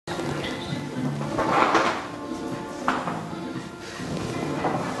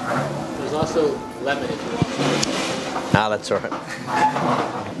also lemon if you want. Ah, that's all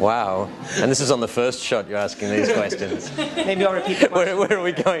right. Wow. And this is on the first shot you're asking these questions. Maybe I'll repeat the question. Where are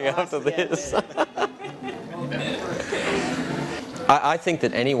we going after this? I think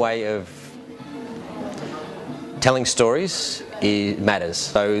that any way of telling stories matters.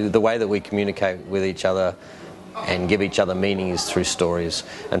 So the way that we communicate with each other and give each other meaning is through stories,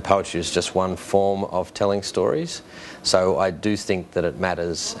 and poetry is just one form of telling stories. So I do think that it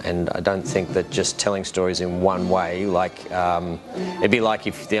matters, and I don't think that just telling stories in one way, like it'd be like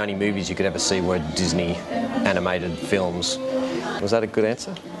if the only movies you could ever see were Disney animated films. Was that a good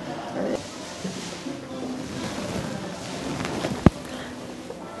answer?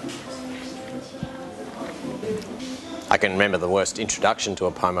 I can remember the worst introduction to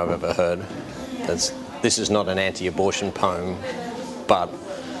a poem I've ever heard. This is not an anti-abortion poem, but...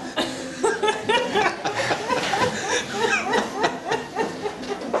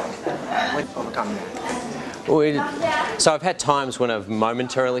 So I've had times when I've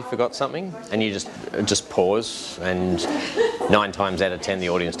momentarily forgot something, and you just pause, and 9 times out of 10 the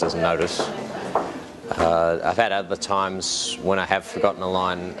audience doesn't notice. I've had other times when I have forgotten a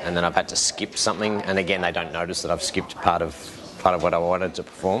line and then I've had to skip something, and again they don't notice that I've skipped part of what I wanted to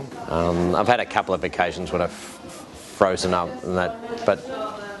perform. I've had a couple of occasions when I've frozen up and that, but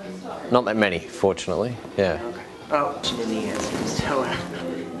not that many, fortunately. Yeah. Okay. Oh, in the answer. So,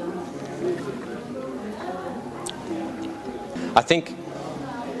 I think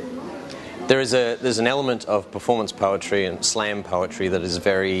there's an element of performance poetry and slam poetry that is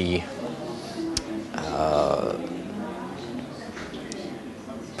very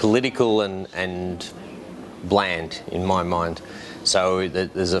political and bland in my mind. So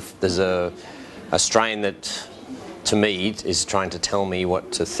there's a strain that, to me, is trying to tell me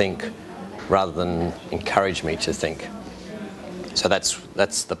what to think rather than encourage me to think. So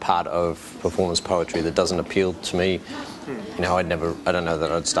that's the part of performance poetry that doesn't appeal to me. You know, I don't know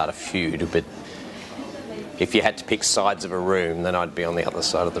that I'd start a feud, but if you had to pick sides of a room, then I'd be on the other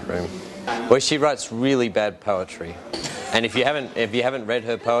side of the room. Well, she writes really bad poetry, and if you haven't read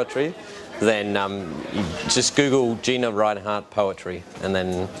her poetry, then you just Google Gina Reinhardt poetry, and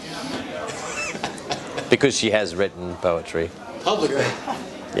then because she has written poetry Publicly.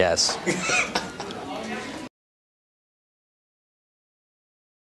 Yes.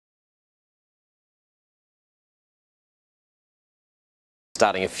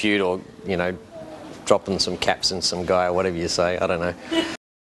 Starting a feud, or, you know, dropping some caps in some guy, or whatever you say, I don't know.